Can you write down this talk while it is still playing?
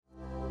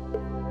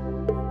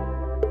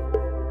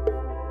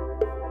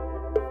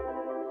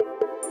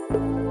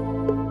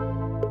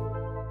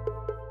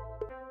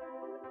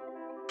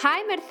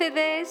Hi,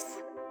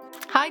 Mercedes.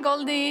 Hi,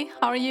 Goldie.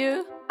 How are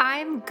you?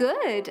 I'm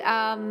good.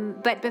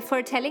 But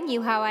before telling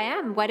you how I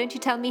am, why don't you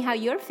tell me how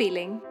you're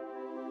feeling?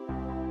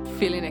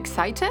 Feeling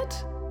excited?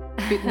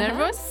 A bit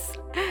nervous?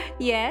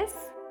 Yes.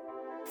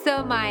 So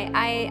am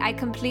I. I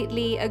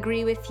completely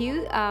agree with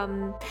you.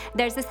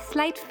 There's a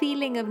slight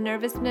feeling of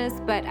nervousness,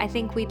 but I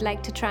think we'd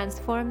like to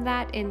transform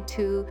that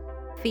into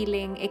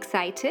feeling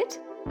excited.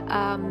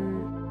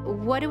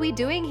 What are we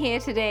doing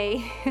here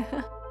today?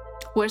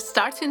 We're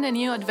starting a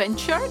new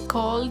adventure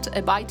called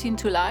A Bite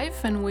into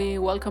Life, and we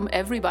welcome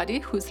everybody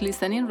who's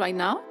listening right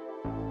now.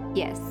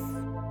 Yes.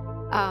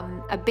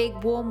 A big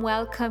warm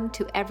welcome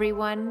to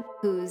everyone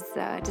who's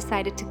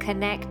decided to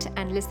connect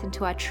and listen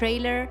to our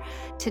trailer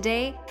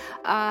today.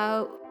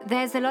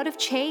 There's a lot of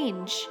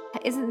change,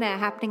 isn't there,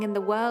 happening in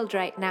the world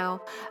right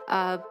now,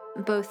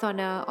 both on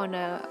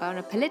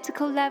a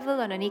political level,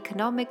 on an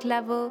economic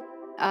level,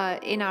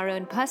 in our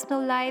own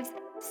personal lives.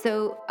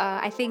 So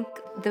I think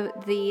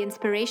the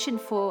inspiration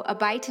for A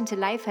Bite into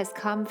Life has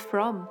come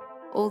from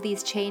all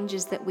these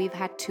changes that we've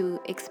had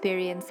to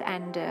experience,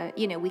 and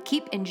we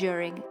keep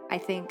enduring, I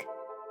think.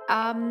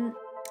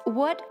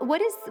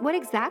 What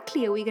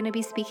exactly are we going to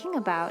be speaking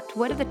about?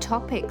 What are the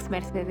topics,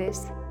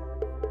 Mercedes?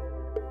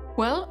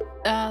 Well,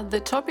 the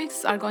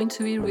topics are going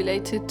to be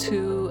related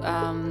to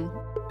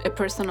a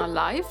personal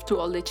life, to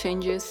all the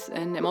changes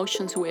and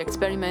emotions we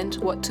experiment,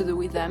 what to do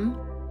with them,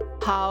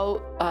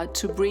 how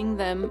to bring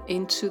them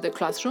into the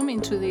classroom,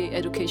 into the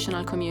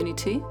educational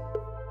community.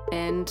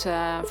 And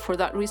for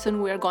that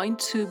reason, we are going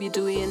to be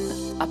doing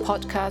a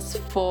podcast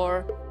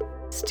for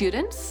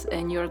students,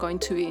 and you're going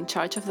to be in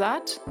charge of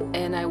that.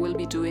 And I will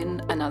be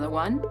doing another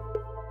one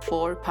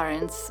for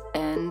parents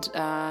and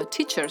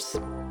teachers.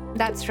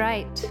 That's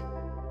right.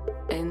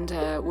 And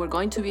we're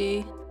going to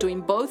be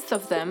doing both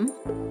of them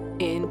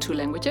in two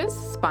languages,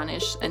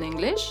 Spanish and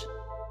English.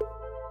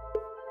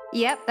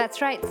 Yep,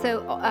 that's right.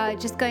 So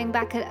just going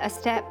back a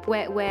step,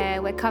 where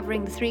we're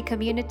covering the three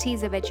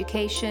communities of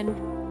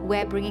education.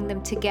 We're bringing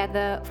them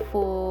together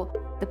for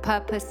the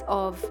purpose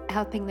of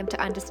helping them to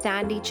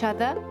understand each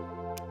other,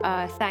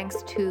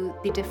 thanks to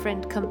the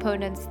different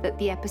components that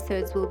the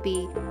episodes will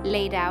be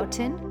laid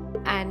out in.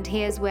 And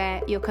here's where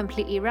you're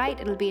completely right.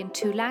 It'll be in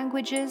two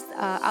languages.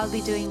 I'll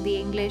be doing the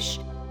English,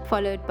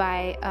 followed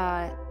by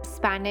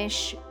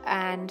Spanish,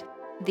 and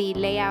the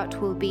layout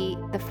will be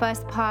the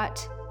first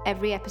part.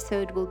 Every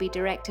episode will be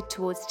directed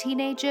towards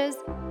teenagers,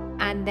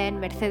 and then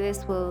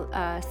Mercedes will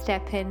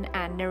step in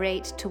and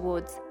narrate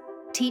towards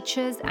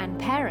teachers and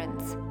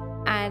parents.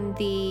 And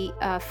the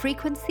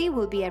frequency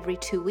will be every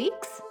 2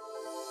 weeks.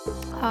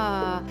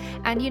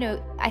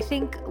 And I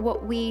think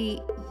what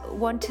we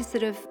want to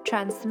sort of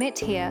transmit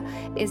here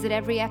is that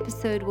every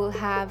episode will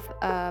have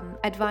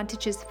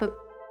advantages for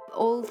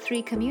all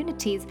three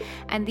communities.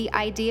 And the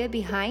idea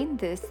behind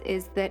this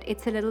is that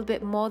it's a little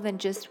bit more than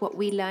just what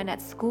we learn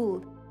at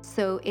school.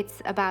 So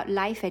it's about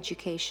life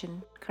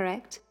education,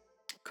 correct?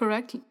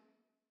 Correct.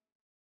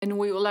 And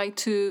we would like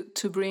to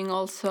bring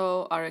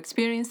also our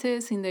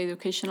experiences in the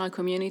educational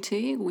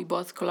community. We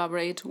both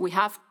collaborate. We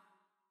have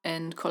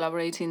and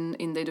collaborate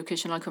in the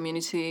educational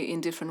community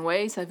in different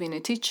ways. I've been a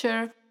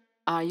teacher.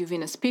 You've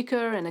been a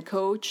speaker and a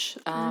coach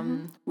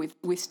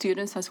with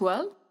students as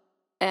well.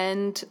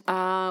 And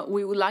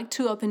we would like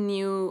to open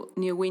new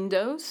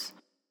windows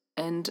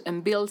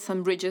and build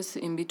some bridges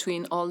in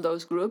between all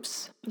those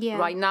groups. Yeah.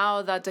 Right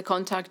now that the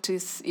contact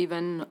is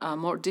even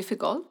more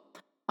difficult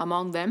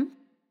among them.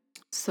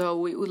 So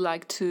we would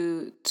like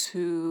to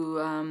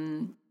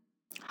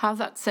have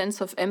that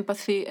sense of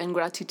empathy and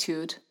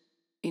gratitude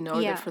in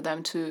order for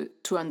them to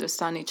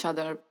understand each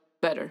other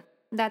better.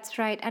 That's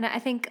right. And I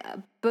think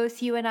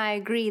both you and I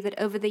agree that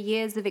over the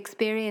years of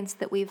experience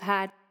that we've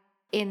had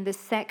in this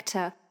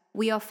sector,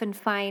 we often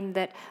find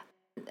that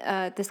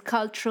this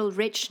cultural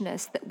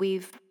richness that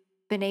we've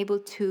been able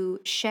to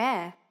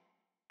share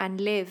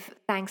and live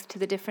thanks to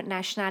the different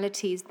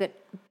nationalities that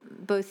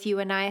both you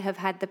and I have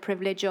had the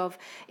privilege of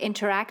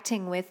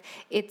interacting with,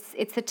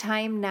 it's a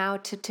time now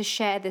to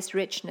share this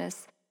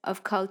richness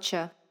of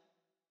culture,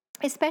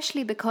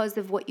 especially because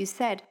of what you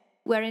said.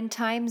 We're in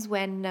times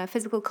when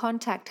physical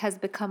contact has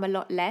become a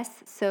lot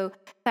less. So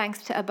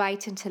thanks to A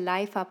Bite into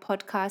Life, our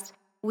podcast,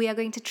 we are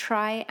going to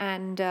try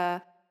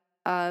and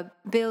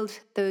build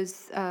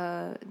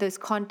those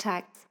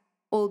contacts,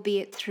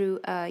 albeit through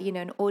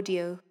an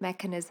audio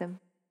mechanism.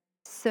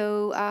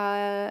 So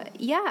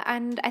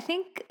and I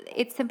think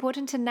it's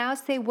important to now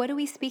say, what are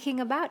we speaking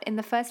about in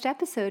the first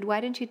episode? Why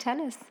don't you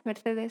tell us,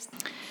 Mercedes?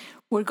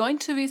 We're going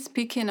to be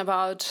speaking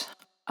about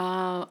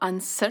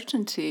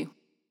uncertainty.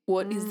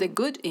 What is the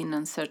good in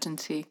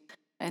uncertainty,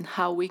 and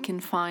how we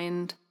can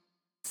find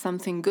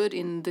something good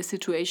in the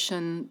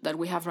situation that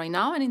we have right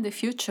now and in the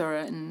future.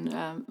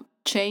 And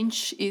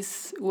change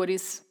is what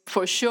is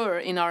for sure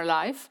in our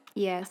life.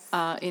 Yes.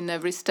 In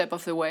every step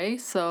of the way.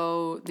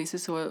 So this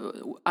is what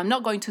I'm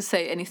not going to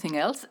say anything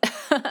else.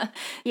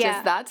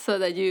 Just that, so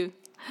that you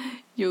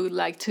you would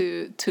like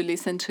to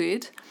listen to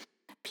it.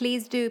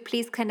 Please do.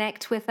 Please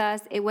connect with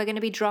us. We're going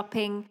to be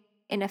dropping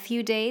in a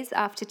few days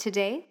after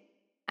today.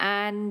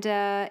 And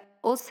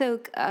also,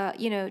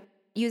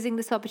 using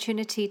this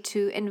opportunity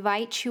to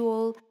invite you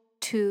all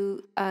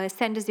to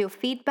send us your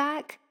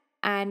feedback.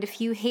 And if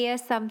you hear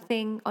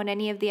something on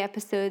any of the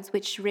episodes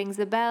which rings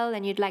a bell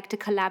and you'd like to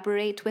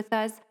collaborate with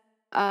us,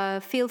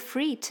 feel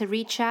free to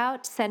reach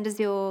out, send us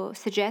your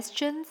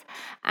suggestions,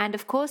 and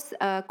of course,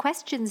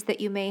 questions that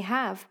you may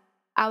have.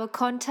 Our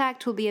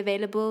contact will be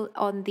available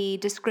on the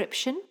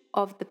description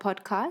of the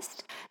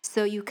podcast,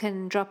 so you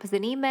can drop us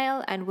an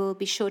email and we'll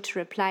be sure to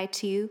reply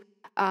to you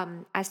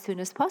as soon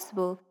as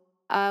possible.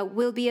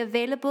 We'll be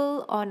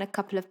available on a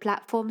couple of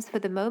platforms for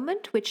the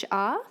moment, which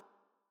are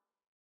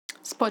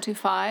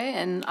Spotify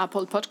and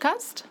Apple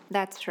Podcast.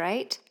 That's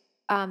right.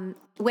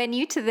 We're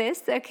new to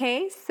this,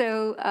 okay?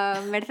 So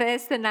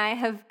Mercedes and I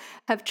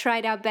have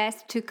tried our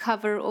best to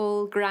cover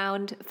all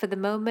ground for the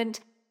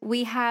moment.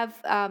 We have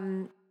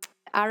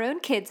our own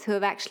kids who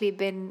have actually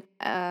been,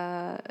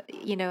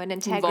 an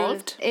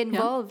integral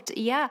involved.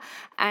 Yeah.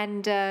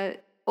 And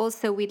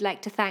also we'd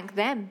like to thank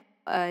them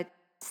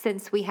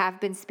since we have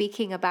been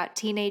speaking about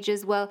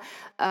teenagers. Well,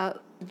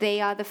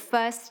 they are the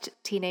first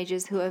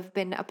teenagers who have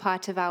been a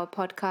part of our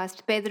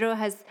podcast. Pedro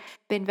has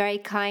been very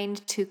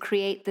kind to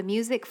create the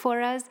music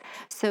for us.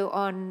 So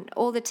on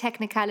all the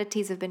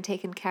technicalities have been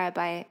taken care of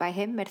by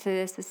him,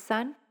 Mercedes'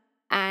 son.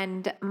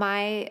 And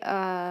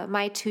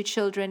my two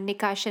children,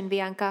 Nikash and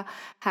Bianca,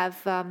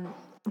 have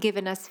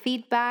given us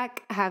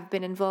feedback, have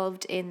been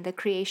involved in the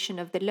creation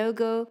of the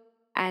logo,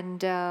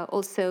 and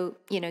also,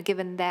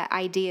 given their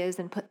ideas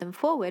and put them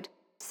forward.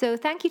 So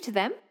thank you to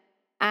them.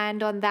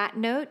 And on that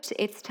note,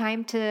 it's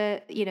time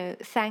to,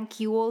 thank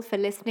you all for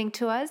listening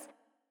to us.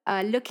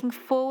 Looking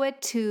forward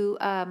to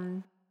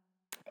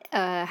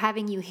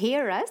having you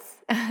hear us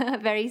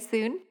very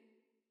soon.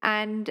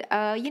 And,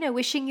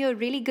 wishing you a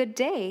really good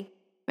day.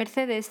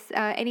 Mercedes,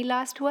 any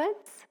last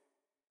words?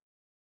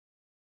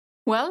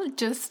 Well,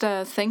 just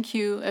thank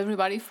you,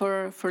 everybody,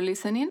 for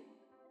listening.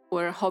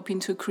 We're hoping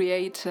to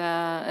create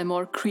a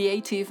more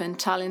creative and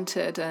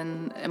talented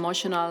and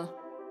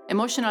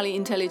emotionally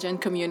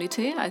intelligent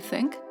community, I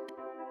think.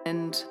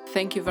 And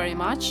thank you very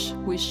much.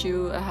 Wish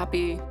you a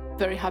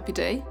very happy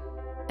day,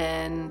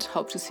 and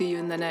hope to see you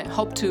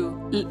hope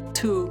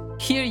to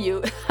hear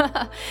you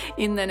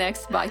in the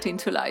next Bite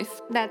into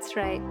Life. That's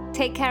right.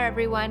 Take care,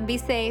 everyone. Be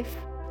safe.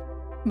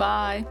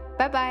 Bye.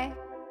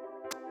 Bye-bye.